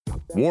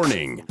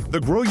Warning, the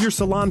Grow Your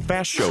Salon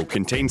Fast show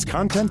contains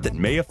content that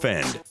may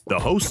offend. The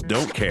hosts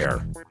don't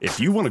care.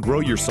 If you want to grow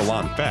your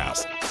salon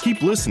fast,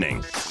 keep listening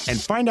and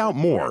find out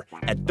more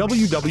at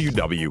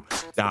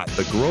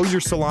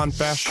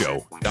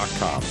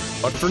www.thegrowyoursalonfastshow.com.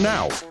 But for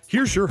now,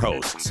 here's your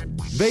hosts,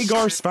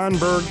 Vegard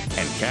Svanberg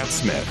and Kat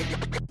Smith.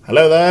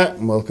 Hello there,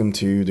 and welcome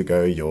to the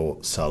Grow Your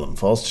Salon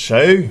Fast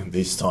show.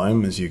 This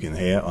time, as you can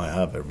hear, I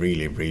have a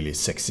really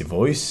sexy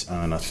voice,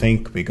 and I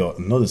think we got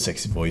another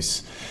sexy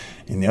voice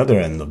in the other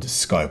end of the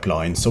Skype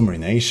line, somewhere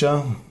in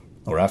Asia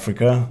or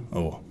Africa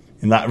or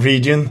in that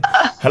region.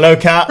 Hello,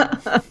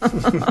 Kat.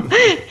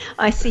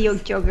 I see your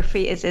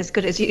geography is as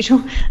good as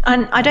usual.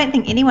 And I don't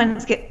think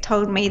anyone's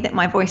told me that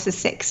my voice is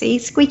sexy.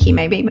 Squeaky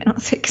maybe, but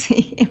not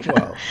sexy.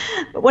 Well,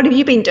 but what have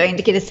you been doing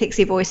to get a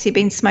sexy voice? You've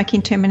been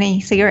smoking too many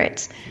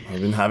cigarettes.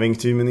 I've been having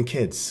too many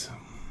kids.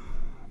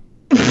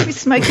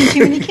 Smoking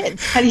too many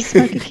kids? How do you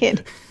smoke a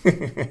kid?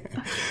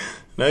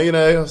 No, you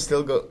know, I've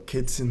still got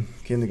kids in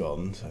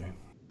kindergarten, so...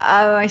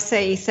 Oh, I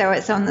see. So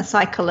it's on the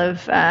cycle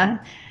of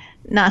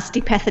nasty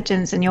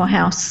pathogens in your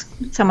house.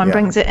 Someone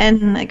brings it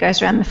in, it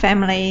goes around the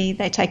family,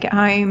 they take it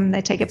home,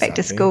 they take it back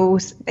to school,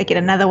 they get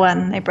another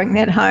one, they bring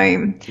that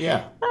home.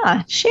 Yeah.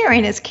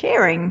 Sharing is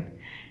caring.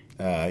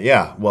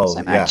 Well,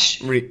 so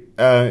much.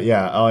 But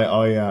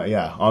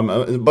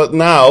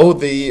now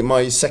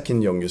my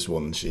second youngest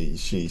one,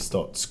 she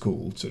starts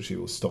school, so she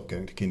will stop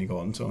going to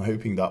kindergarten. So I'm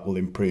hoping that will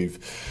improve.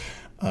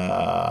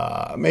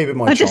 Maybe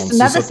my chances. Just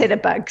another set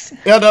of bugs.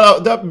 Yeah,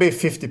 that'd be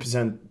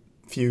 50%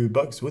 few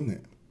bugs, wouldn't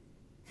it?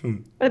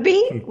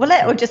 Will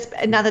it, or just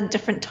another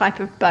different type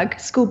of bug?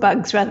 School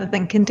bugs rather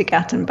than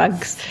kindergarten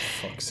bugs.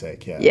 For fuck's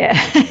sake, yeah. Yeah.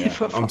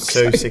 I'm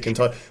so sick and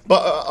tired.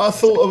 But I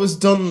thought I was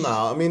done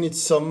now. I mean,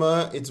 it's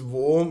summer, it's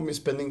warm, we're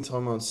spending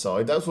time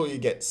outside. That's why you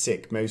get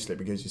sick mostly,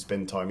 because you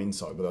spend time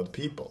inside with other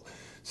people.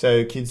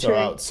 So kids are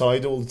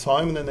outside all the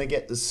time, and then they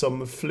get the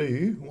summer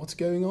flu. What's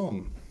going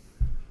on?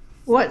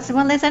 Well,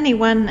 there's only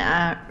one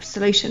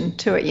solution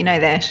to it, you know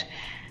that.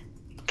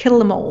 Kill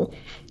them all.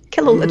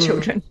 Kill all the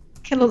children.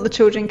 Kill all the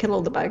children, kill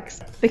all the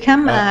bugs. Do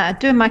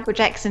a Michael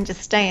Jackson,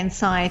 just stay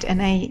inside in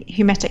a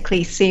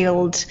hermetically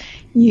sealed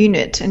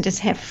unit and just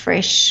have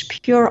fresh,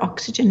 pure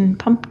oxygen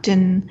pumped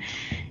in.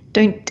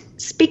 Don't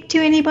speak to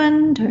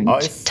anyone.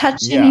 Don't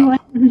touch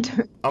anyone.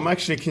 I'm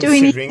actually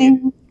considering it.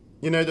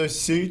 You know those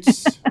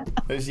suits?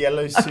 Those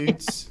yellow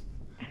suits?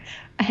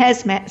 A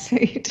hazmat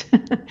suit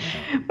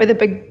with a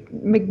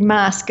big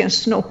mask and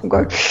snorkel go.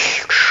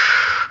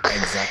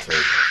 Exactly.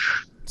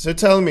 So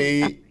tell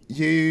me,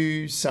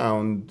 you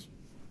sound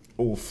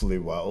awfully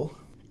well.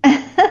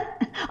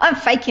 I'm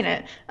faking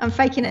it.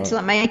 Till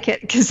I make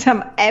it, because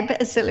I'm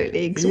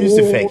absolutely exhausted. You're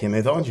used to faking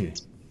it, aren't you?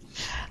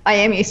 I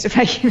am used to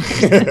faking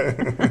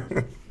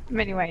it. In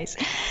many ways.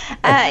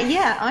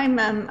 I'm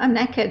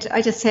knackered.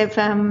 I just have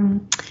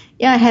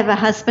I have a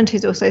husband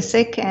who's also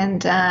sick,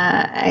 and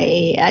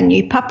a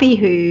new puppy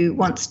who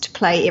wants to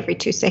play every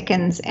 2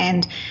 seconds,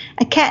 and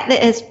a cat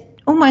that has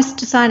almost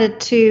decided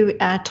to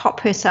top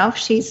herself.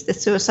 She's the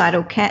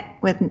suicidal cat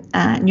with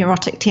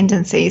neurotic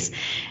tendencies.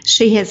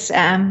 She has,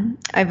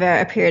 over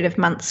a period of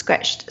months,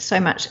 scratched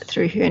so much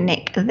through her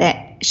neck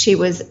that she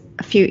was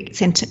a few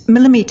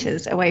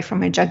millimeters away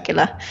from her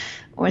jugular,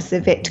 or as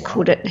the vet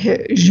called it, her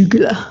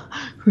jugular.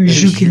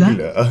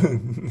 Jugular.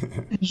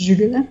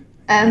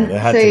 They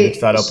had to look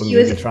that up on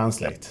Google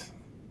Translate.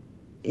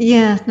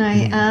 Yeah,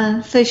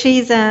 no. So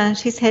she's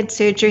had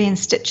surgery and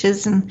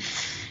stitches, and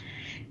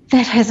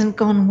that hasn't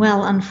gone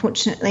well,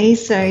 unfortunately.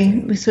 So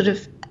we're sort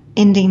of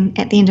ending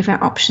at the end of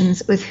our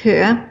options with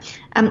her.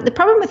 The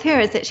problem with her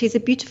is that she's a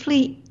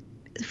beautifully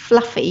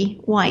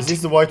fluffy white. Is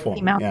this the white one?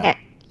 Female cat.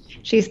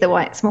 She's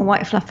the small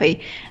white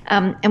fluffy.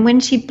 And when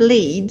she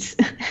bleeds,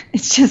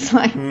 it's just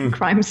like a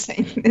crime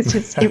scene. It's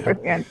just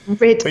everywhere.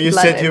 Red but you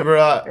blood said you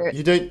were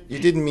you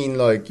didn't mean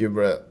like you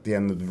were at the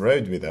end of the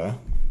road with her?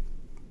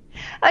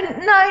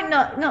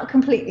 No, not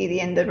completely the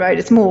end of the road.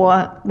 It's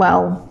more,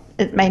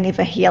 it may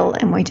never heal,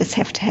 and we just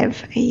have to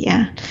have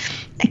a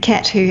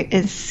cat who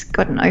has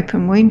got an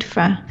open wound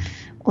for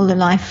all her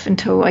life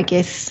until, I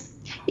guess...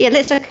 Yeah,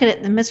 let's look at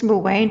it the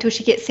miserable way, until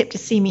she gets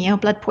septicemia or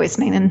blood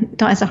poisoning and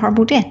dies a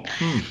horrible death.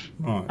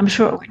 Right. I'm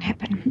sure it won't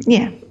happen.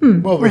 Yeah.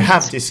 Well, we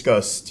have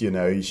discussed,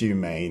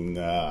 humane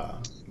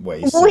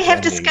ways. Well, we have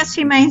discussed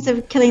humane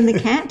of killing the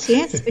cat,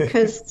 yes,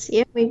 because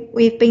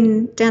we've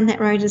been down that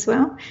road as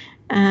well.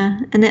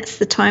 And that's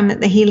the time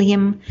that the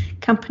helium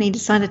company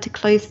decided to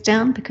close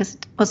down because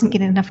it wasn't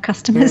getting enough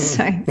customers.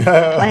 So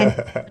playing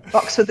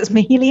box with this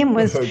helium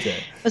was thwarted.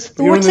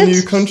 You're in a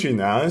new country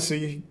now, so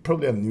you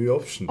probably have new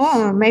options.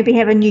 Oh, maybe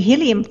have a new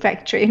helium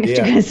factory and have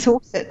to go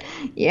source it.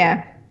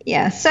 Yeah.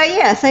 So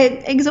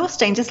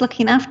exhausting, just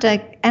looking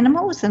after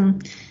animals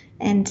and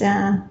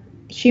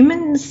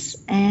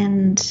humans,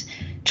 and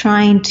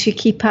trying to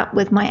keep up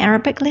with my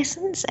Arabic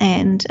lessons.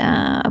 And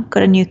I've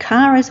got a new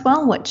car as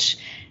well, which...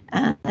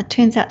 it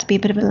turns out to be a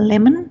bit of a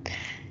lemon.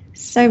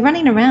 So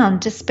running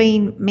around, just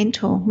being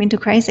mental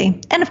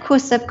crazy. And of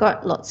course, I've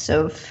got lots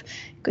of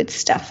good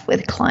stuff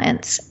with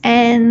clients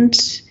and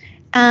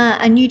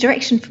a new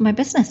direction for my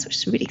business, which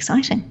is really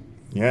exciting.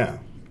 Yeah.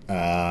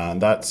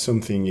 That's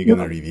something you're going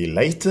to reveal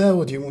later,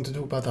 or do you want to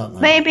talk about that now?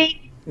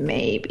 Maybe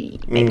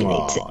later.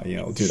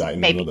 Do that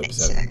in another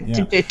episode.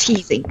 To do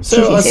teasing.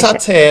 So I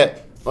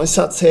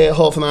sat here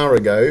half an hour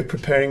ago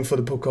preparing for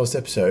the podcast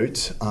episode,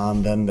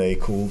 and then they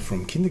called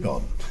from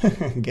kindergarten.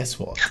 Guess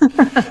what?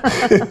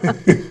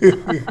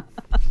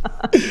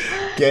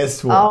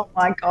 Guess what? Oh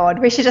my God!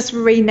 We should just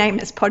rename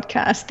this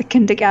podcast "The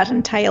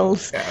Kindergarten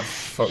Tales." Yeah,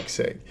 fuck's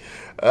sake.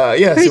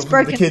 Who's so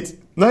broken? The kid.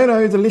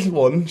 No, the little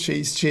one.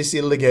 She's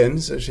ill again,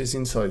 so she's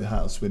inside the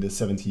house with a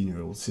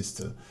 17-year-old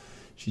sister.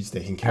 She's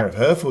taking care of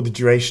her for the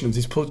duration of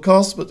this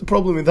podcast. But the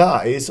problem with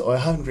that is I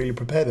haven't really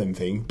prepared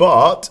anything.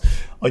 But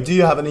I do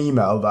have an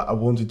email that I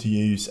wanted to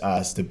use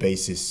as the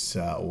basis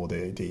or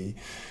to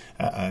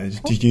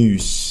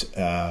use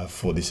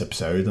for this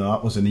episode. And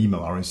that was an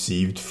email I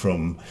received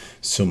from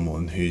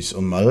someone who's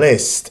on my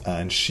list.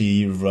 And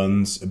she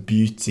runs a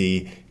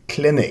beauty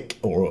clinic,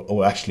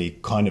 or actually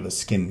kind of a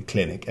skin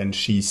clinic. And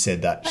she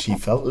said that she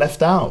felt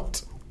left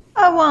out.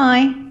 Oh,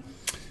 why?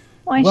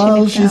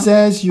 Well, she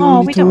says you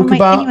only we don't talk want to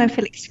about... make anyone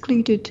feel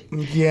excluded.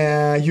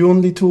 Yeah, you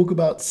only talk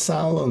about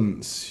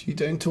salons. You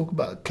don't talk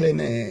about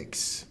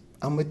clinics.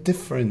 And we're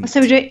different.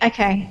 So we do,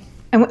 okay.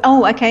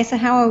 Okay, so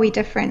how are we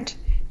different?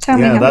 Tell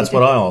me how that's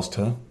what I asked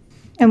her.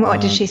 And what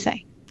did she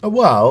say?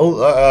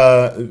 Well,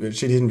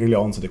 she didn't really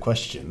answer the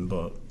question,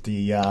 but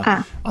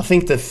I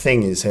think the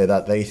thing is here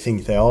that they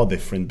think they are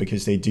different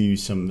because they do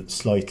some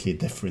slightly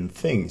different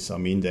things. I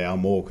mean, they are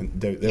more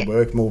they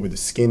work more with the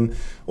skin,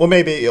 or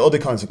maybe other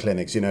kinds of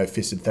clinics,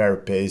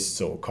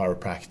 physiotherapists or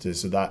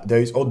chiropractors, or that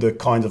those other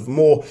kinds of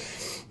more.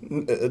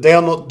 They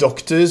are not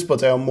doctors, but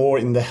they are more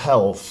in the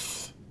health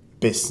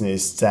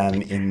business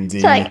than in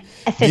the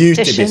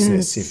beauty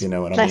business, if you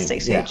know what I mean.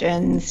 Plastic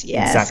surgeons,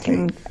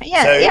 exactly.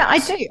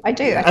 I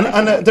do.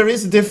 And there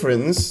is a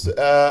difference,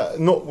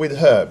 not with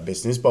her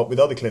business, but with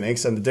other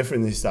clinics. And the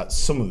difference is that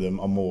some of them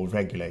are more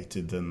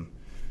regulated than,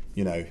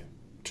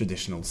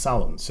 traditional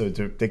salons. So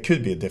there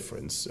could be a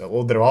difference,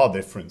 or there are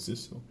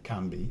differences, or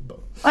can be. But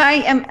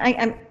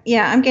I'm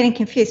getting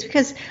confused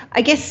because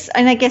I guess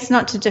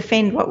not to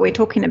defend what we're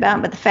talking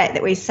about, but the fact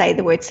that we say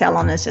the word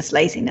salon is just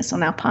laziness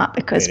on our part,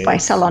 because by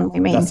salon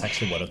we mean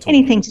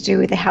anything to do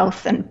with the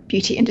health and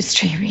beauty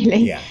industry,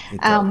 really. Yeah.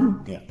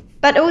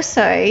 But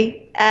also,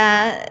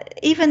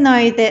 even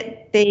though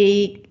that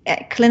the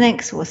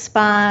clinics or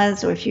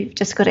spas, or if you've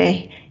just got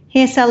a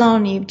hair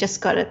salon, you've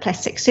just got a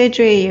plastic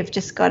surgery, you've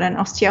just got an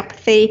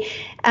osteopathy,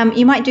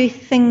 you might do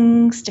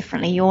things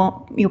differently.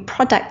 Your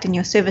product and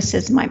your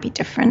services might be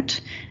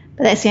different,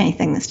 but that's the only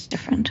thing that's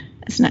different,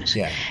 isn't it?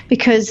 Yeah.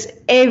 Because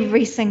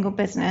every single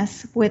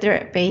business, whether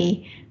it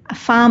be a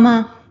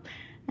farmer,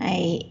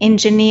 a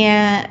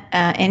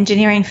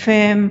engineering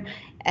firm,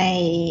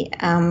 a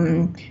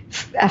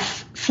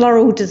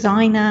floral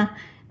designer,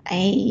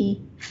 a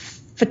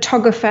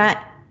photographer,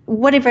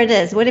 whatever it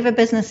is, whatever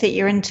business that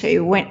you're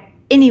into,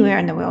 anywhere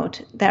in the world,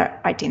 they're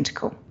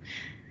identical.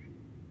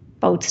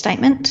 Bold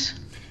statement.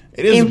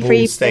 It is a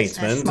bold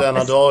statement, and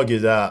I'd argue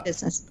that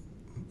business.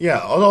 Yeah,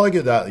 I'd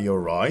argue that you're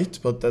right,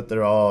 but that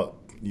there are,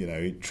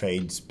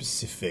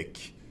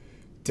 trade-specific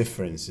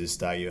differences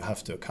that you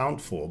have to account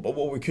for. But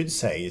what we could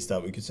say is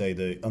that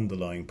the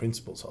underlying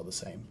principles are the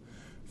same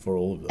for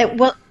all of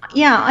them.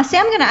 I see.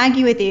 I'm going to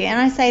argue with you,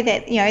 and I say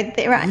that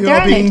there are.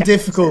 You're being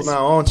difficult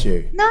now, aren't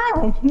you?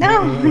 No.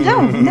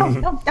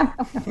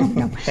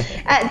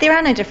 There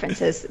are no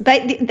differences.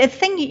 But the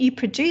thing that you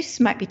produce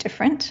might be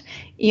different.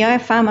 A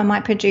farmer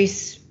might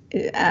produce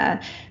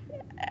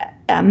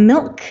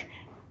milk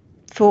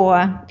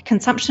for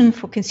consumption,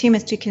 for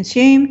consumers to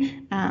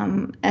consume.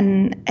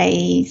 In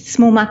a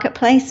small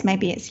marketplace,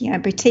 maybe it's a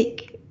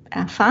boutique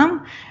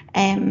farm.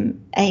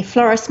 A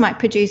florist might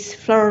produce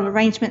floral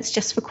arrangements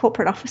just for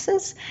corporate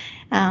offices.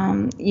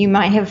 You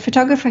might have a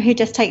photographer who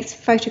just takes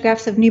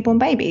photographs of newborn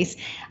babies.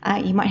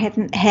 You might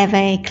have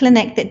a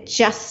clinic that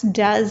just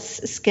does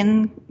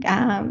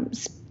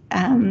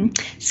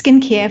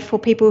skincare for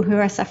people who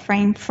are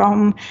suffering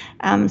from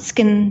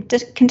skin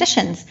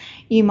conditions.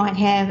 You might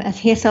have a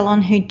hair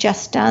salon who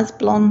just does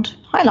blonde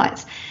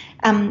highlights.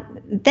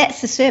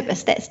 That's a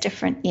service, that's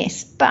different,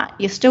 yes, but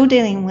you're still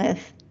dealing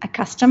with a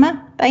customer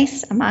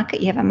base, a market.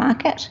 You have a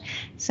market.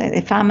 So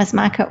the farmer's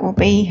market will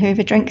be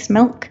whoever drinks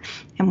milk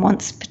and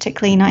wants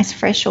particularly nice,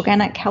 fresh,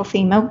 organic,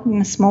 healthy milk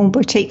from a small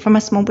boutique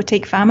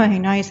farmer who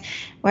knows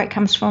where it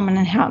comes from and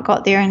how it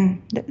got there,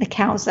 and the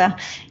cows are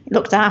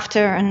looked after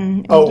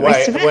and all the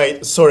rest of it.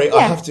 Wait, sorry,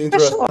 I have to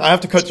interrupt. Sure. I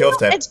have to cut you off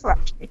there.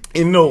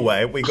 In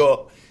Norway,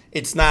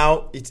 it's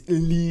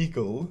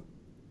illegal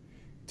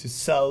to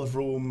sell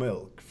raw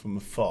milk from a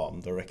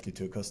farm directly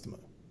to a customer.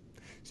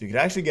 So you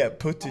could actually get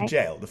put to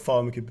jail. The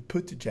farmer could be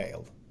put to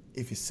jail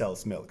if he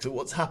sells milk. So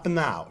what's happened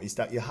now is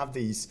that you have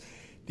these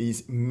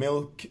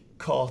milk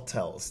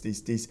cartels,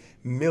 these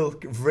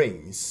milk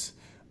rings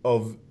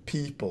of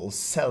people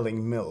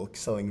selling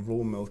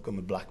raw milk on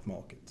the black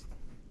market.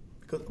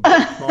 Because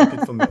black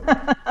market for milk.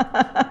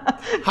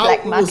 How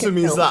awesome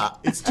is that?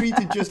 It's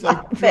treated just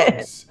like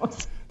drugs.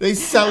 They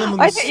sell them on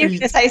the I thought you were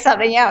going to street. say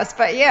something else,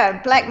 but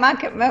yeah, black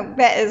market milk,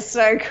 that is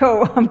so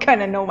cool. I'm going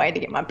to Norway to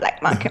get my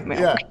black market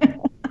milk. Yeah.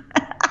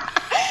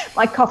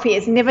 My coffee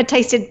has never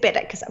tasted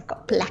better because I've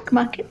got black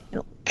market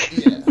milk.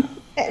 Yeah.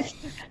 That's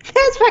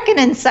fucking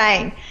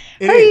insane.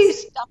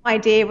 Whose dumb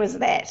idea was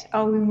that?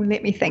 Oh,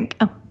 let me think.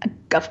 Oh, a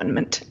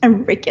government, a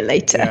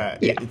regulator.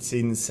 Yeah, it's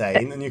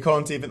insane. And you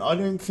can't even, I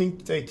don't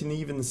think they can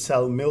even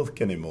sell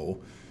milk anymore.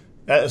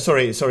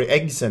 Sorry,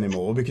 eggs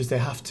anymore, because they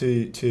have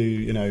to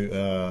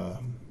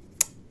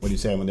what do you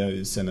say when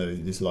they send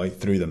this light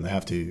through them? They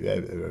have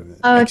to.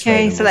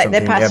 Okay, so like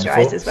they're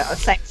pasteurized as well.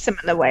 Same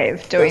similar way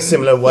of doing.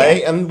 Similar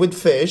way, and with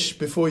fish,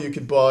 before you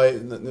could buy,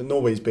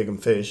 Norway's big on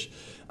fish,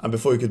 and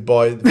before you could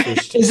buy the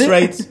fish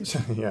straight,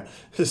 yeah,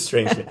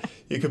 strangely,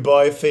 you could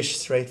buy fish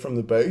straight from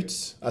the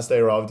boats as they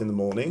arrived in the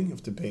morning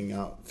after being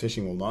out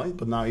fishing all night.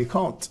 But now you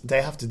can't.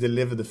 They have to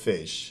deliver the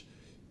fish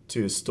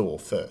to a store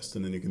first,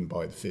 and then you can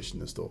buy the fish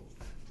in the store.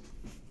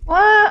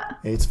 What?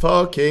 It's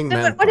fucking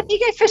mental. What if you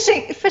go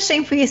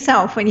fishing for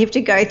yourself when you have to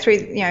go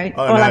through,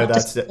 Oh no,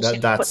 that's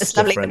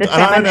different.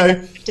 I know. You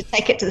have to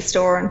take it to the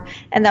store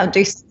and they'll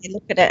do something,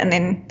 look at it, and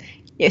then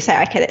you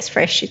say, okay, that's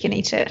fresh, you can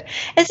eat it.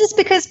 Is this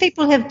because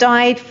people have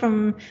died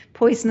from food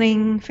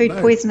poisoning?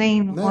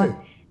 No.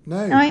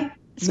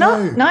 It's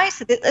not. No,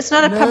 so it's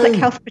not a public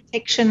health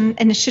protection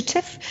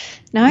initiative.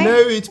 No,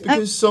 it's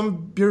because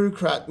some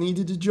bureaucrat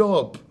needed a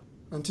job.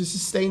 And to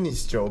sustain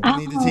his job,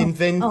 he needed to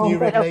invent new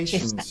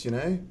regulations, you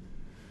know?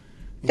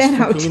 It's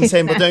fucking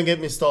insane, but don't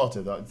get me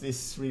started.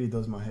 This really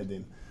does my head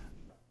in.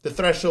 The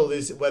threshold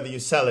is whether you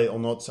sell it or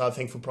not. So I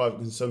think for private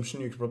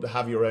consumption, you could probably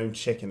have your own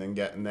chicken and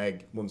get an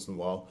egg once in a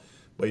while.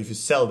 But if you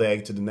sell the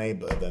egg to the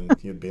neighbour, then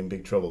you'd be in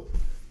big trouble.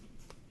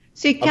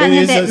 So you can't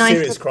have that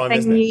nice crime,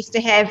 thing you used to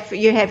have.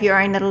 You have your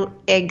own little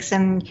eggs,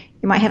 and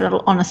you might have a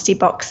little honesty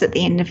box at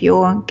the end of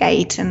your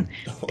gate, and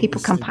people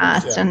come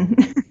past and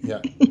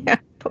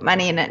put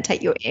money in it and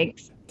take your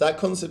eggs. That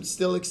concept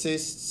still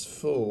exists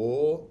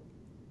for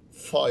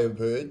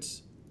firewood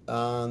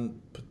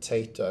and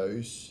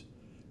potatoes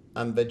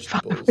and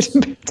vegetables.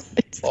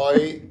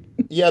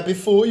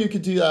 Before you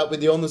could do that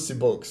with the honesty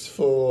box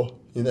for,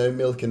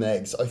 milk and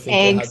eggs. I think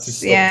they had to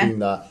stop doing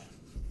that.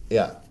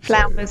 Yeah.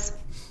 Flowers.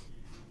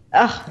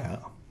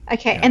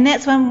 Okay, and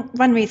that's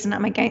one reason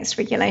I'm against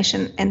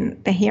regulation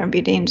in the hair and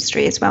beauty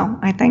industry as well.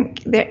 I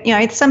think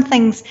that some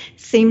things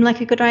seem like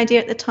a good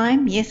idea at the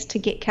time, yes, to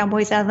get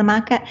cowboys out of the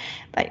market,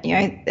 but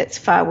it's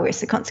far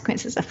worse. The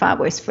consequences are far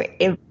worse for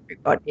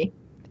everybody.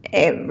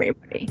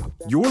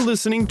 You're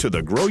listening to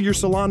the Grow Your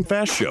Salon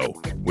Fast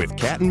Show with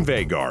Kat and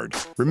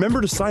Vegard. Remember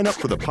to sign up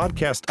for the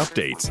podcast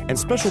updates and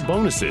special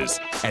bonuses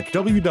at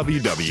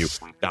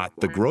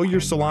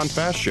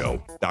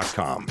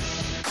www.thegrowyoursalonfastshow.com.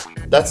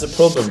 That's the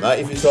problem.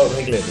 If you start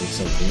regulating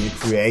something,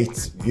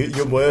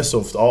 you're worse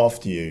off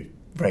after you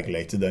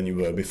regulated than you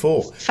were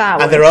before.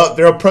 And there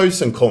are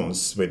pros and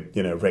cons with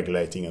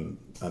regulating and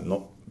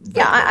not.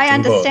 Yeah, I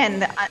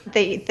understand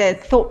the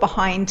thought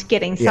behind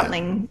getting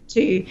something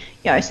to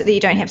so that you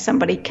don't have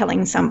somebody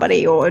killing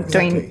somebody or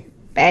doing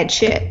bad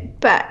shit.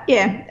 But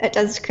it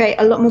does create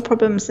a lot more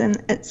problems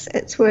than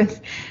it's worth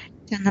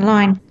down the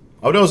line.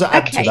 I would also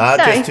add to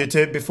that, just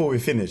to before we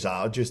finish that,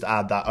 I'll just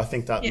add that I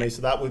think that most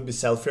of that would be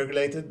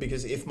self-regulated,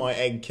 because if my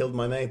egg killed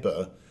my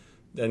neighbour,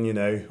 then,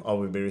 I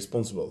would be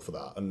responsible for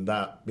that. And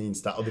that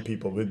means that other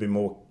people would be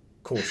more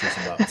cautious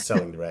about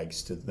selling their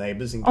eggs to the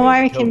neighbours.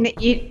 I reckon that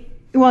you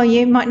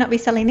might not be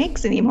selling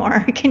eggs anymore.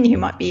 I reckon you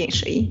might be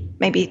actually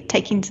maybe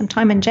taking some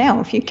time in jail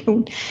if you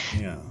killed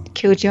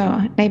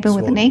your neighbour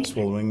with an egg.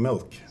 Swallowing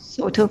milk.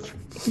 Sort of.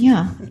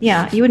 Yeah.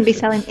 You wouldn't be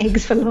selling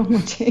eggs for long,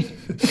 would you?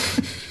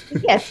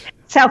 Yes.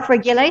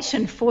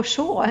 Self-regulation for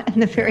sure,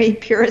 in the very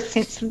purest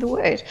sense of the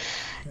word.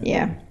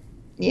 Yeah.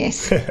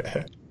 Yes.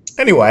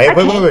 Anyway,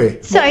 where were we?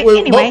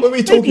 What were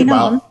we talking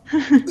about?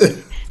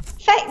 The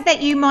fact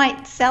that you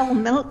might sell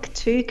milk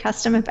to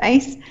customer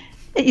base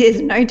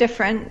is no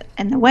different,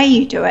 and the way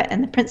you do it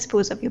and the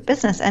principles of your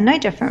business are no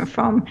different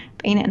from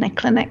being in a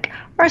clinic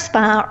or a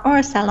spa or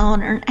a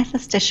salon or an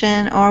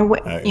esthetician or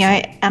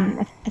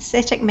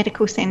aesthetic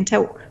medical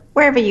centre,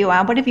 wherever you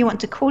are, whatever you want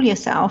to call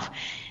yourself.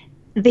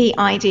 The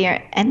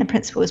idea and the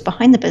principles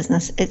behind the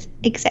business is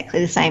exactly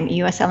the same.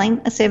 You are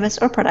selling a service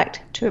or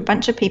product to a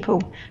bunch of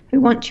people who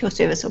want your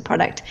service or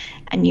product,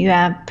 and you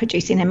are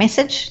producing a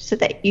message so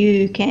that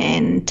you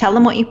can tell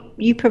them what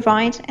you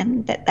provide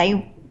and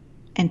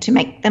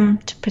to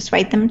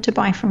persuade them to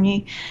buy from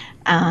you.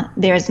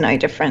 There is no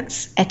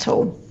difference at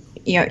all.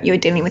 You're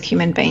dealing with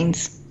human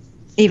beings.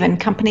 Even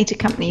company to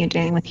company, you're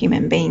dealing with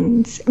human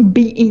beings,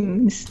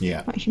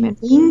 not human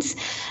beings.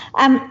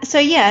 So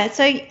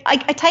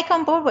I take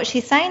on board what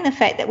she's saying, the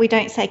fact that we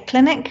don't say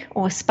clinic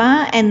or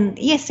spa. And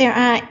yes, there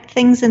are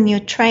things in your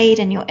trade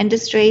and your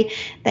industry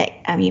that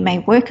you may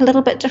work a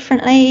little bit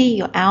differently.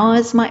 Your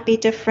hours might be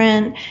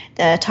different.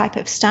 The type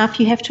of staff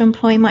you have to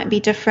employ might be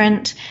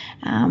different.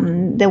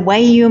 The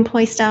way you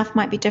employ staff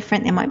might be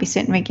different. There might be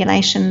certain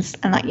regulations,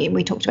 and like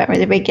we talked about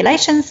the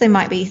regulations, there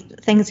might be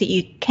things that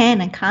you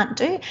can and can't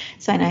do.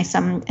 So I know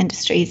some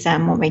industries are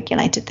more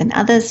regulated than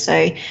others.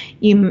 So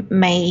you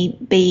may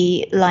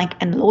be like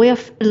a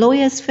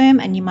lawyer's firm,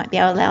 and you might be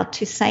allowed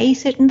to say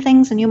certain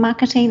things in your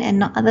marketing and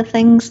not other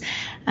things.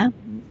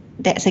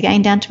 That's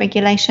again down to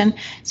regulation.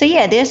 So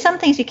yeah, there are some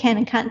things you can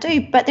and can't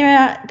do, but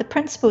the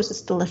principles are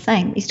still the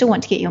same. You still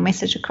want to get your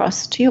message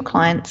across to your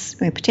clients,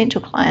 your potential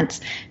clients,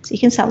 so you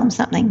can sell them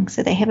something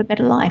so they have a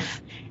better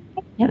life.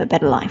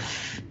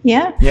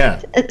 Yeah.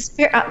 Yeah. It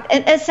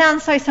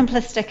sounds so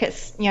simplistic. It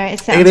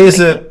sounds. It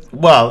is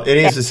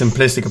a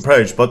simplistic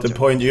approach, but the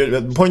point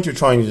you're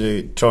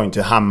trying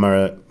to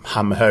hammer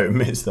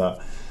home is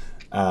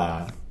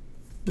that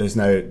there's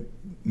no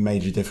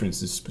major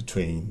differences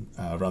between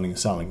running a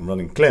salon and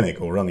running a clinic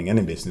or running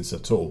any business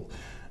at all.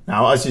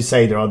 Now, as you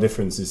say, there are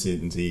differences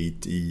in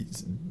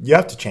you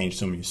have to change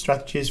some of your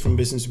strategies from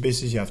business to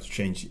business. You have to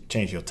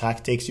change your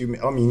tactics. You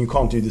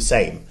can't do the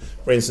same.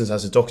 For instance,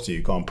 as a doctor,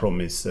 you can't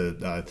promise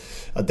a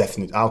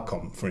definite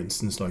outcome, for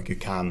instance, like you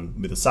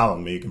can with a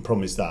salon, where you can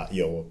promise that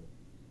you'll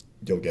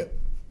get,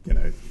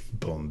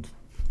 blonde,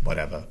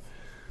 whatever.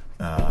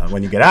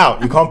 When you get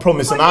out, you can't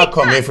promise an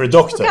outcome if you're a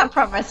doctor. You can't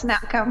promise an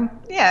outcome.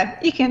 Yeah,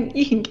 you can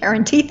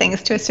guarantee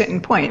things to a certain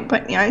point,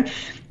 but Yeah,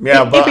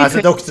 but as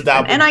a doctor,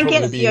 that would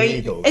probably be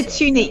illegal. It's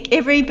unique.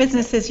 Every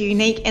business is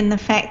unique in the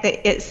fact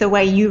that it's the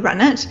way you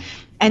run it,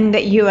 and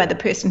that you are the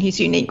person who's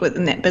unique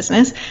within that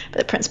business. But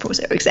the principles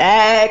are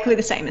exactly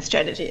the same. The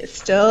strategy is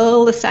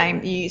still the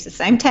same. You use the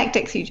same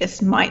tactics. You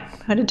just might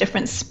put a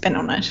different spin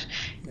on it.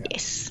 Yeah.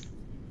 Yes,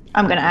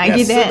 I'm going to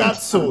argue that. So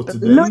that's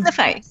sorted. Look in the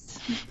face.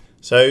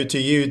 So to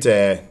you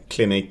there,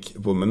 clinic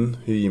woman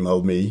who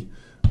emailed me,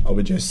 I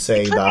would just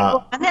say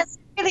that... And that's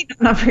really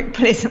not a very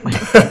pleasant way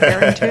of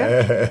referring to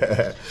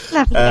her.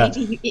 Lovely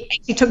lady who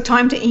actually took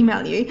time to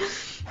email you.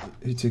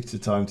 Who took the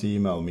time to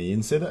email me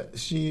and said that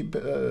she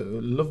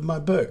loved my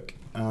book.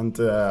 And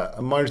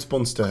my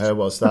response to her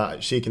was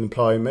that she can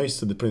apply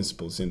most of the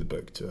principles in the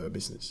book to her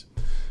business.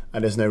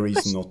 And there's no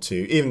reason not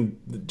to, even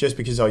just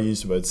because I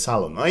use the word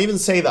salon. I even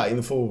say that in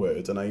the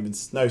foreword, and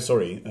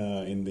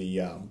in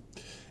the...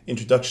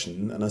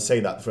 introduction, and I say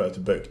that throughout the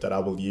book, that I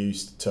will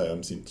use the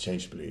terms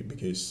interchangeably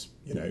because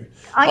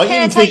I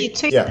can tell you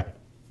too. Yeah.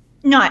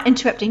 No,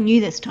 interrupting you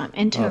this time.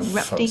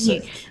 Interrupting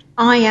you.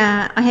 I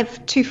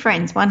have two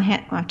friends.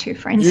 Two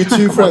friends. You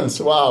two friends.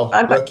 Wow,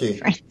 I've got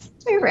lucky.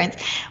 Two friends.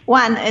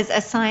 One is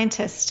a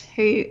scientist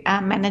who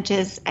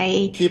manages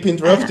a. Keep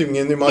interrupting me,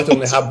 and you might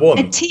only have one.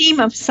 A team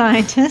of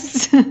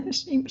scientists.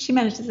 she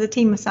manages a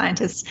team of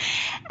scientists,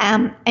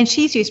 and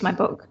she's used my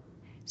book.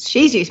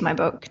 She's used my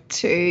book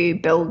to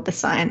build the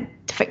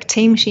scientific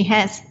team she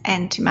has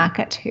and to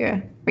market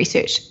her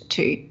research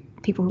to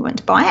people who want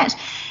to buy it.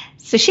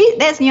 So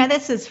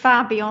this is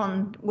far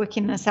beyond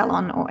working in a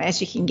salon or as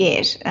you can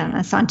get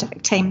a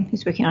scientific team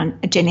who's working on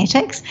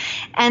genetics.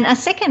 And a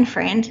second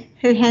friend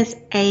who has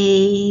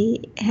a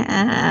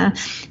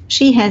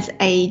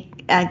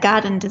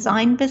garden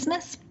design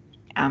business.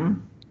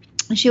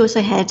 She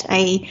also had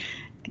a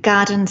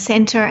garden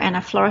centre and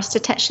a florist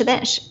attached to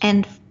that,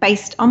 and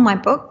based on my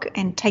book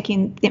and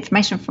taking the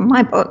information from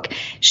my book,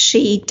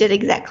 she did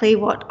exactly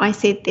what I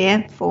said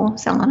there for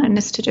salon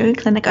owners to do,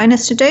 clinic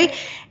owners to do,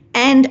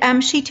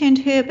 and she turned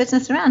her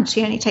business around.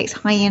 She only takes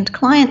high-end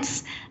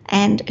clients,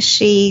 and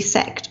she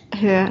sacked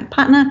her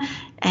partner,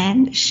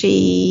 and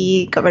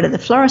she got rid of the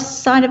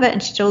florist side of it,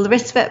 and she did all the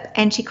rest of it,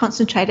 and she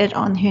concentrated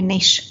on her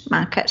niche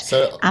market,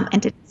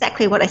 and did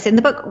exactly what I said in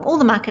the book, all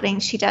the marketing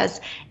she does,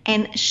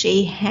 and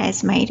she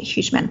has made a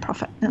huge amount of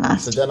profit in the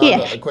last year. I've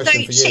got a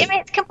question for you.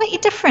 It's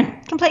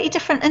completely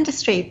different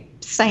industry,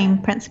 same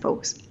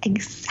principles,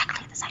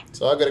 exactly the same.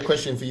 So I've got a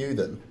question for you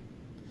then.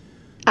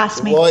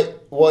 Ask me.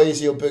 Why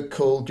is your book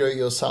called Grow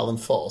Your Salon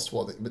Fast?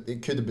 Well,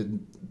 it could have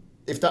been,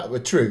 if that were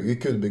true,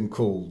 it could have been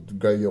called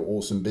Grow Your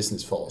Awesome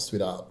Business Fast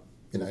without...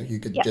 you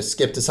could just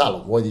skip the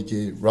salon. Why did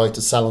you write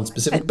a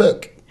salon-specific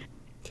book?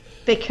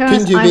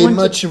 Because couldn't you be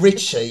much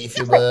richer if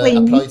you were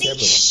applied to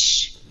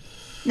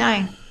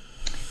everyone? No.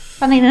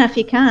 Funny enough,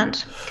 you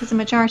can't, because the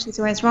majority is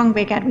always wrong,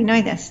 Vegard. We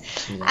know this.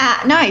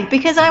 No,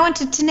 because I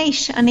wanted to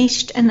niche. I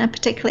niched in a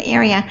particular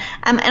area,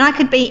 and I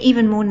could be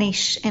even more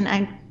niche.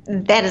 And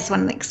that is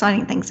one of the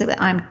exciting things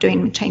that I'm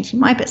doing with changing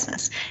my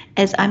business,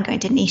 is I'm going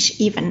to niche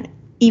even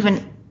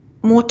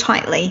more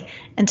tightly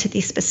into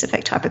the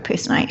specific type of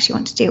person I actually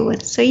want to deal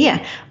with. So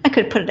yeah, I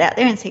could put it out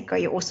there and say, grow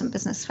your awesome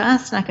business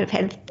fast, and I could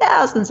have had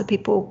thousands of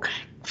people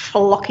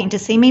flocking to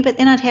see me, but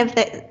then I'd have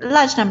that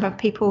large number of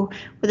people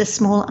with a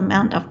small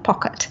amount of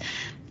pocket.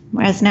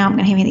 Whereas now I'm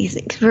going to have these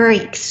very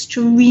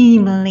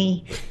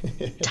extremely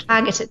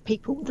targeted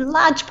people with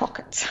large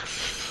pockets.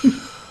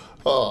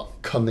 Oh,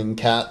 cunning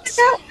cats.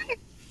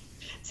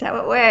 That's how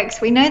it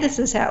works. We know this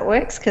is how it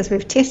works because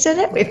we've tested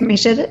it, we've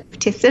measured it, we've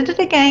tested it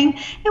again,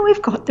 and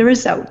we've got the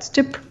results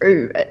to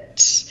prove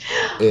it.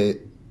 Who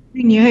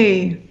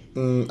knew?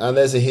 And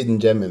there's a hidden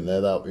gem in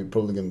there that we're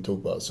probably going to talk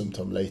about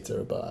sometime later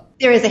about.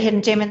 There is a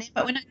hidden gem in there,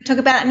 but we're not going to talk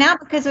about it now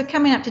because we're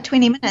coming up to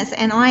 20 minutes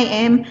and I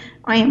am,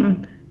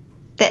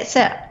 that's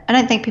it. I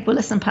don't think people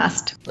listen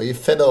past. Are you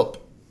fed up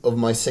of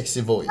my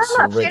sexy voice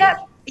already? Fed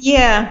up.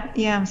 Yeah,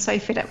 I'm so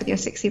fed up with your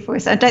sexy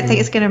voice. I don't think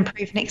it's going to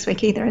improve next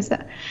week either, is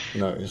it?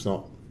 No, it's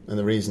not. And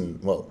the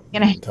reason, well, you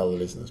can tell the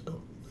listeners, but...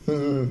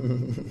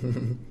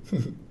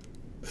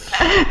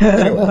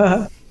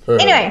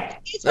 Anyway,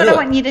 here's what I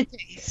want you to do.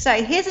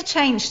 So here's a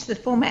change to the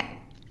format.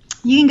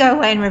 You can go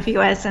away and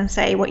review us and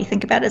say what you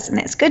think about us, and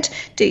that's good.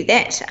 Do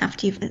that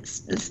after you've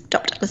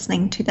stopped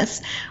listening to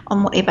this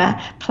on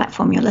whatever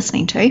platform you're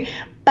listening to.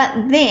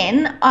 But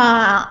then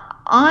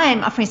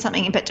I'm offering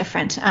something a bit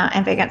different,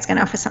 and Vegard's going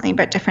to offer something a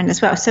bit different as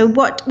well. So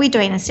what we're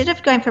doing, instead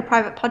of going for a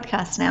private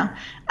podcast now,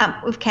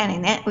 we've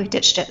canning that, we've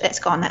ditched it, that's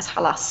gone, that's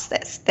halas,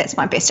 that's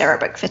my best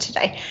Arabic for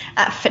today.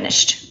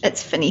 Finished,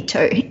 it's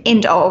finito,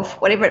 end of,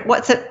 whatever,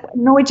 what's it,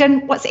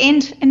 Norwegian, what's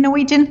end in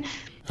Norwegian?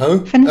 Huh?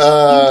 Finished,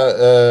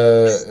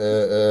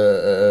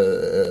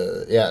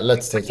 yeah,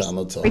 let's take that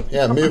another time.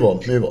 Yeah, move on.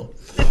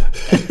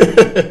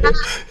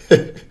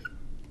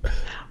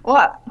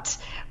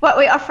 What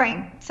we're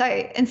offering. So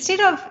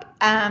instead of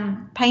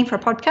paying for a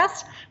private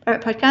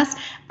podcast,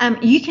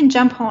 you can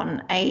jump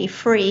on a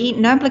free,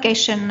 no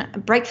obligation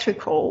breakthrough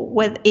call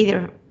with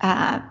either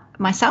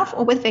myself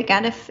or with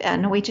Vegard if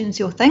Norwegian's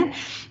your thing.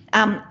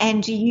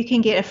 And you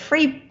can get a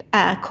free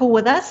call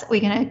with us.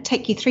 We're going to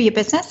take you through your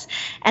business,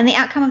 and the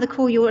outcome of the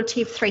call, you will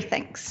achieve 3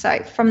 things.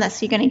 So from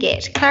this, you're going to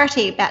get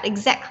clarity about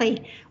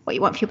exactly what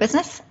you want for your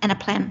business and a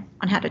plan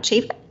on how to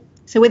achieve it.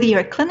 So whether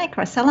you're a clinic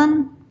or a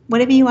salon,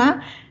 whatever you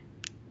are,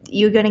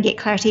 you're going to get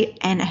clarity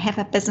and have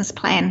a business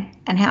plan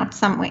and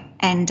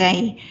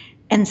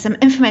some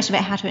information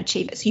about how to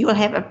achieve it. So you will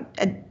have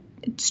a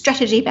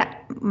strategy about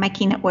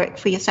making it work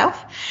for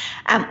yourself.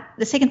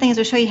 The second thing is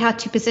we'll show you how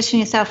to position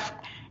yourself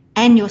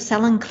and your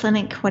salon,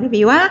 clinic, whatever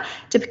you are,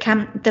 to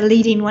become the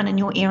leading one in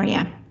your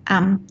area,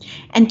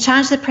 and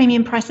charge the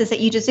premium prices that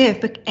you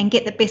deserve and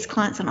get the best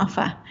clients on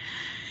offer.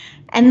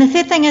 And the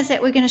third thing is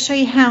that we're going to show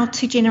you how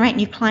to generate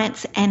new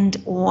clients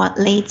or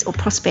leads or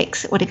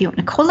prospects, whatever you want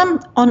to call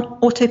them, on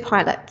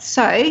autopilot.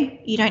 So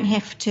you don't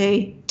have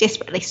to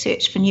desperately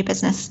search for new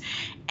business.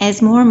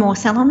 As more and more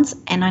salons,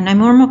 and I know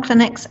more and more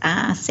clinics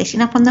are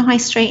setting up on the high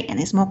street and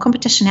there's more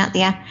competition out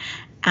there,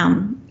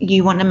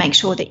 you want to make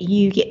sure that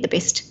you get the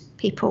best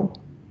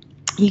people,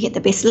 you get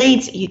the best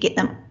leads, you get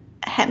them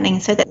happening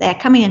so that they're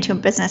coming into your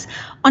business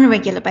on a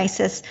regular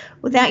basis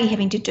without you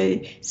having to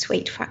do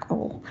sweet fuck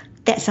all.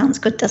 That sounds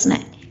good, doesn't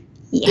it?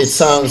 Yes. It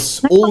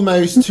sounds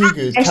almost too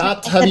good.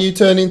 Kat, have you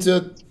turned into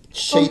a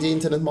shady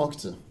internet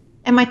marketer?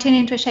 Am I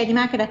turning into a shady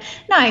marketer?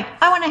 No,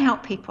 I want to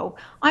help people.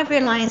 I've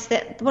realised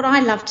that what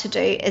I love to do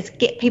is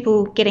get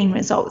people getting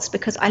results,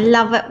 because I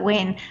love it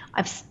when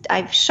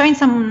I've shown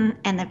someone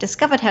and they've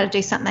discovered how to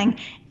do something,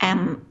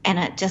 and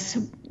it just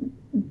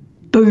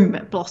boom,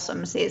 it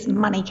blossoms. There's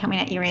money coming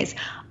out your ears.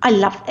 I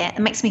love that.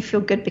 It makes me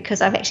feel good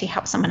because I've actually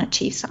helped someone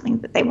achieve something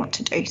that they want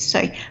to do.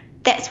 So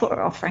that's what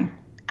we're offering.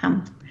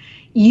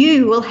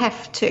 You will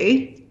have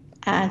to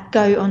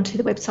go onto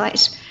the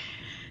website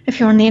if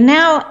you're on there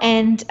now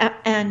and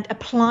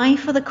apply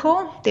for the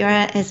call.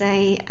 There's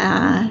a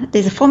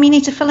form you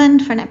need to fill in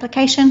for an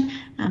application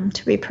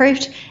to be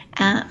approved,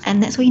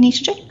 and that's all you need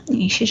to do.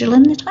 You schedule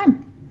in the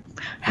time.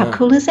 How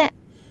cool is that?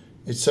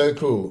 It's so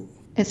cool.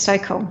 It's so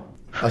cool.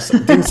 I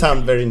didn't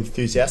sound very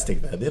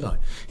enthusiastic there, did I?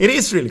 It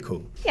is really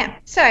cool. Yeah,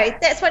 so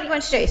that's what you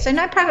want to do. So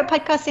no private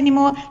podcasts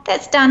anymore.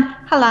 That's done.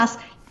 Halas.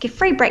 Get a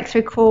free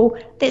breakthrough call.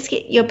 Let's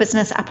get your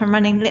business up and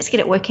running. Let's get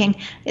it working.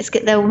 Let's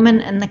get the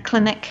woman in the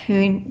clinic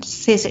who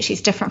says that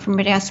she's different from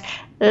everybody else.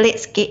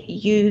 Let's get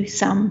you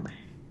some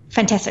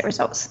fantastic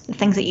results, the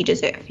things that you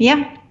deserve.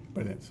 Yeah?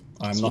 Brilliant.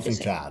 I have nothing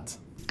to add.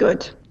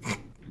 Good.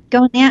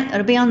 Go on there.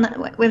 It'll be on the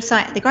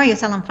website,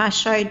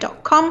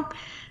 thegrowyoursalonfastShow.com,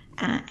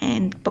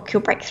 and book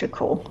your breakthrough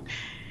call.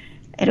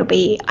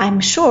 I'm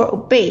sure it'll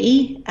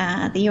be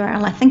the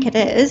URL, I think it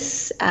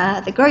is,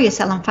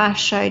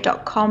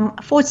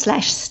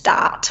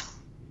 thegrowyoursalonfastshow.com/start.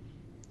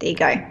 There you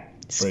go.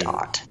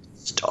 Start.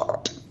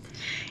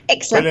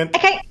 Excellent. Brilliant.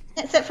 Okay,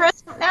 that's it for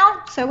us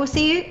now. So we'll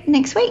see you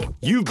next week.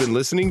 You've been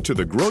listening to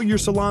the Grow Your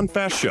Salon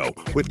Fast Show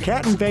with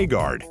Kat and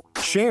Vegard.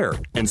 Share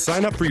and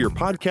sign up for your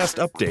podcast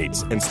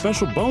updates and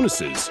special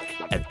bonuses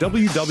at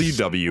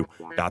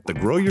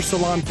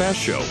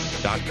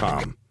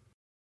www.thegrowyoursalonfastshow.com.